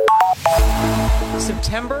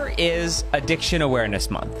September is Addiction Awareness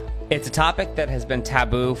Month. It's a topic that has been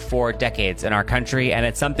taboo for decades in our country, and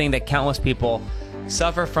it's something that countless people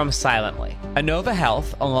suffer from silently. Inova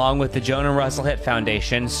Health, along with the Joan and Russell Hitt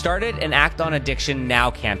Foundation, started an Act on Addiction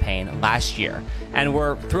Now campaign last year, and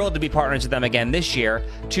we're thrilled to be partners with them again this year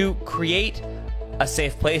to create a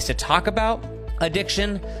safe place to talk about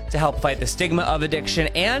addiction, to help fight the stigma of addiction.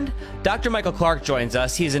 And Dr. Michael Clark joins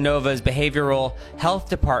us. He's Inova's Behavioral Health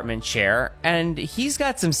Department Chair, and he's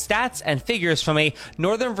got some stats and figures from a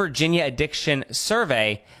Northern Virginia addiction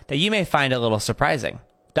survey that you may find a little surprising.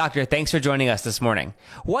 Doctor, thanks for joining us this morning.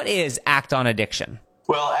 What is Act on Addiction?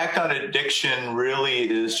 Well, Act on Addiction really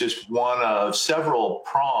is just one of several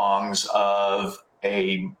prongs of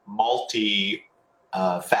a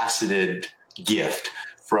multi-faceted gift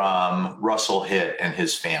from Russell Hitt and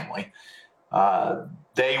his family.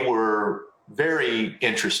 They were very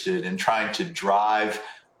interested in trying to drive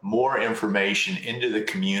more information into the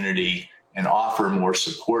community and offer more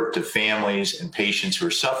support to families and patients who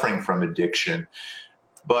are suffering from addiction,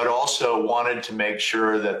 but also wanted to make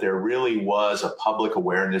sure that there really was a public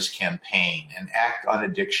awareness campaign, and Act on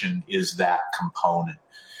Addiction is that component.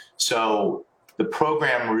 So the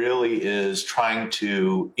program really is trying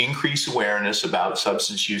to increase awareness about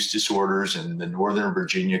substance use disorders in the Northern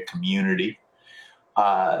Virginia community.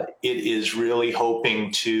 It is really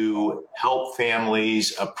hoping to help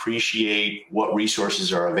families appreciate what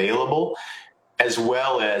resources are available, as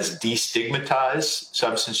well as destigmatize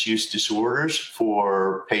substance use disorders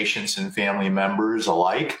for patients and family members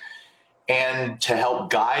alike, and to help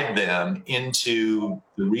guide them into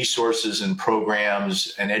the resources and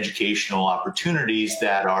programs and educational opportunities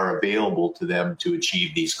that are available to them to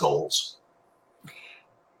achieve these goals.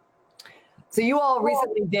 So you all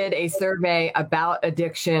recently did a survey about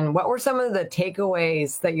addiction. What were some of the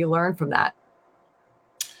takeaways that you learned from that?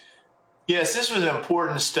 Yes, this was an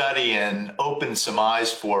important study and opened some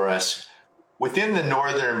eyes for us. Within the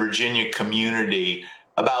Northern Virginia community,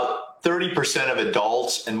 about 30% of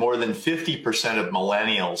adults and more than 50% of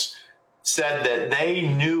millennials said that they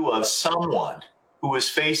knew of someone who was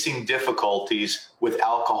facing difficulties with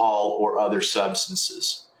alcohol or other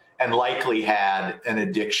substances and likely had an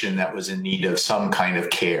addiction that was in need of some kind of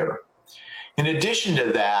care. In addition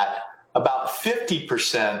to that, about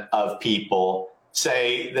 50% of people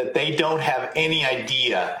say that they don't have any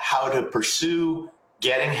idea how to pursue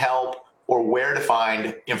getting help or where to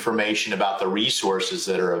find information about the resources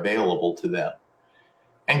that are available to them.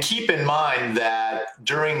 And keep in mind that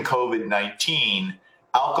during COVID-19,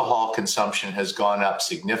 alcohol consumption has gone up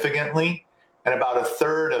significantly, and about a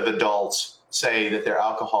third of adults say that their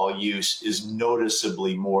alcohol use is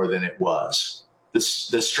noticeably more than it was. The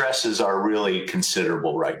stresses are really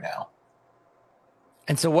considerable right now.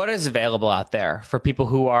 And so what is available out there for people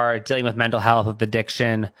who are dealing with mental health, with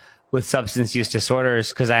addiction, with substance use disorders?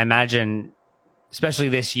 Because I imagine, especially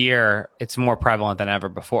this year, it's more prevalent than ever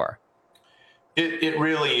before. It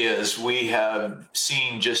really is. We have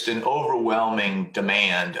seen just an overwhelming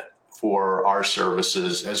demand for our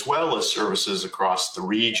services, as well as services across the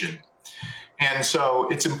region. And so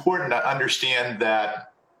it's important to understand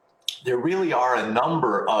that there really are a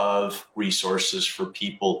number of resources for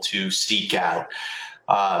people to seek out.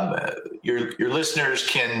 Your listeners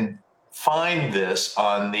can find this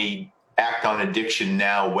on the Act on Addiction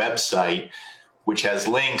Now website, which has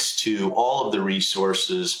links to all of the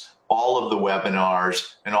resources, all of the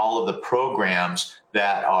webinars, and all of the programs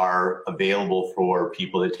that are available for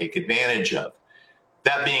people to take advantage of.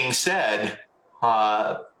 That being said,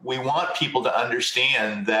 we want people to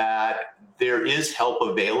understand that there is help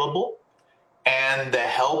available, and the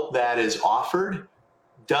help that is offered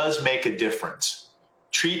does make a difference.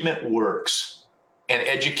 Treatment works, and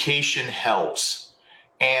education helps.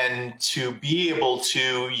 And to be able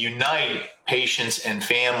to unite patients and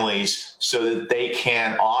families so that they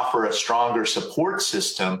can offer a stronger support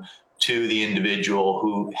system to the individual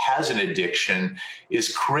who has an addiction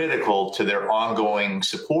is critical to their ongoing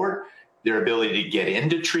support, their ability to get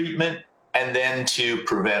into treatment, and then to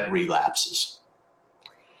prevent relapses.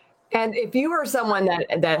 And if you are someone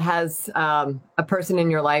that has a person in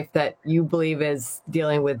your life that you believe is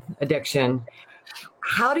dealing with addiction,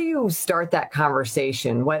 how do you start that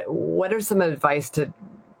conversation? What are some advice to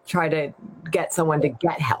try to get someone to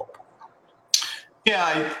get help?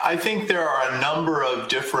 Yeah, I think there are a number of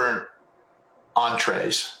different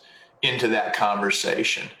entrees into that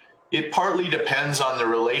conversation. It partly depends on the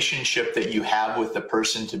relationship that you have with the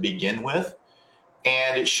person to begin with,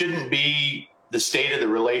 and it shouldn't be the state of the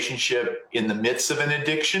relationship in the midst of an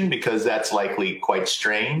addiction, because that's likely quite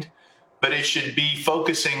strained, but it should be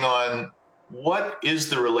focusing on what is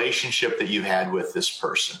the relationship that you had with this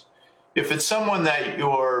person? If it's someone that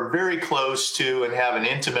you're very close to and have an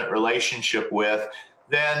intimate relationship with,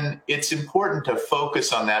 then it's important to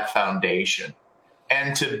focus on that foundation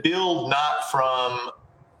and to build not from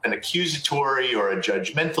an accusatory or a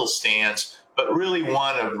judgmental stance, but really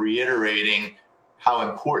one of reiterating how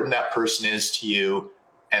important that person is to you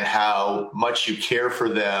and how much you care for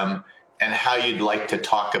them and how you'd like to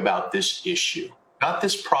talk about this issue. Not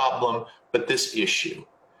this problem, but this issue.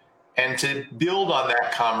 And to build on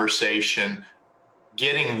that conversation,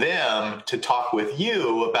 getting them to talk with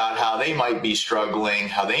you about how they might be struggling,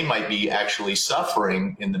 how they might be actually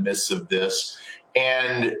suffering in the midst of this,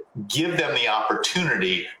 and give them the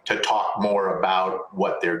opportunity to talk more about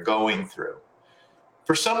what they're going through.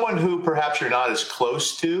 For someone who perhaps you're not as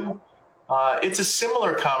close to, it's a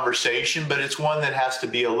similar conversation, but it's one that has to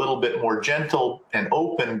be a little bit more gentle and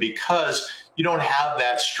open because you don't have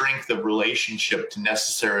that strength of relationship to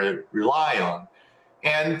necessarily rely on.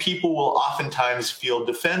 And people will oftentimes feel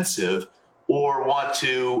defensive or want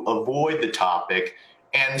to avoid the topic.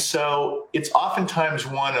 And so it's oftentimes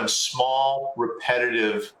one of small,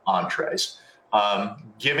 repetitive entrees,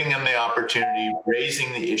 giving them the opportunity,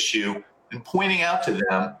 raising the issue, and pointing out to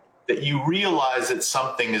them that you realize that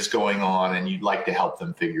something is going on and you'd like to help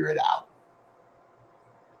them figure it out.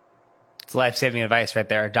 It's life-saving advice right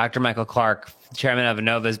there. Dr. Michael Clark, chairman of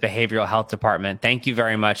Inova's Behavioral Health Department. Thank you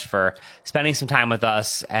very much for spending some time with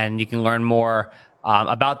us. And you can learn more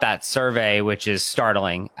about that survey, which is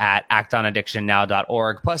startling, at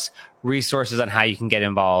actonaddictionnow.org, plus resources on how you can get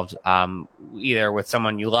involved, either with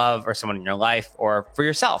someone you love or someone in your life or for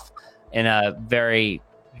yourself in a very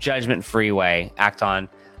judgment-free way.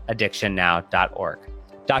 actonaddictionnow.org.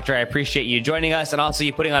 Doctor, I appreciate you joining us and also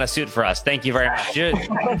you putting on a suit for us. Thank you very much. You're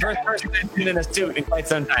the first person I've been in a suit in quite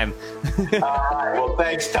some time. All right. Well,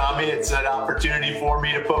 thanks, Tommy. It's an opportunity for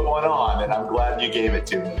me to put one on, and I'm glad you gave it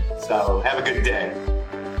to me. So have a good day.